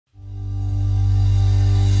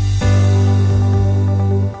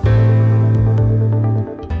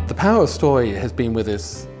power of story has been with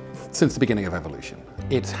us since the beginning of evolution.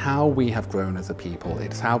 It's how we have grown as a people.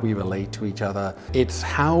 It's how we relate to each other. It's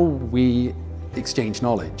how we exchange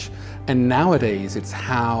knowledge. And nowadays, it's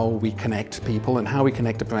how we connect people and how we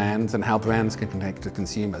connect to brands and how brands can connect to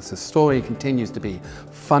consumers. So story continues to be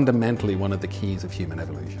fundamentally one of the keys of human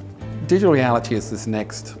evolution. Digital reality is this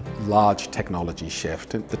next large technology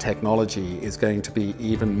shift. The technology is going to be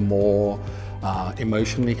even more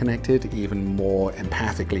emotionally connected, even more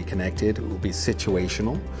empathically connected. It will be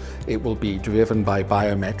situational. It will be driven by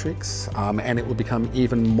biometrics, and it will become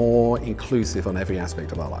even more inclusive on every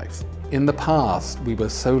aspect of our lives. In the past, we were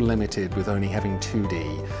so limited with only having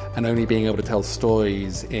 2D and only being able to tell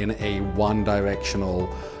stories in a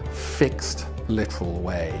one-directional, fixed, literal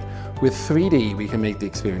way. With 3D, we can make the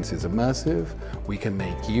experiences immersive, we can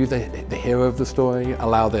make you the hero of the story,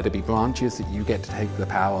 allow there to be branches that you get to take the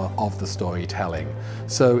power of the storytelling.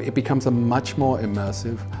 So it becomes a much more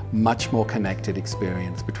immersive, much more connected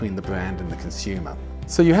experience between the brand and the consumer.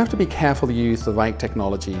 So you have to be careful to use the right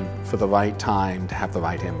technology for the right time to have the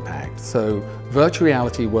right impact. So virtual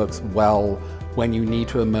reality works well when you need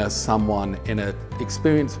to immerse someone in an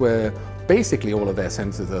experience where basically all of their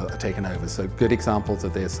senses are taken over. So good examples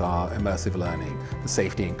of this are immersive learning, for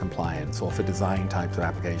safety and compliance, or for design types of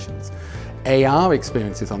applications. AR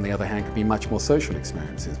experiences, on the other hand, can be much more social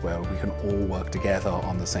experiences where we can all work together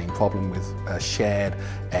on the same problem with a shared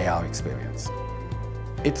AR experience.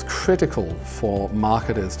 It's critical for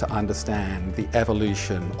marketers to understand the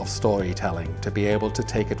evolution of storytelling, to be able to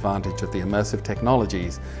take advantage of the immersive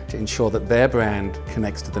technologies to ensure that their brand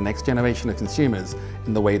connects to the next generation of consumers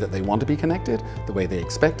in the way that they want to be connected, the way they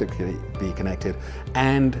expect to be connected,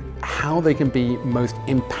 and how they can be most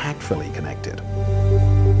impactfully connected.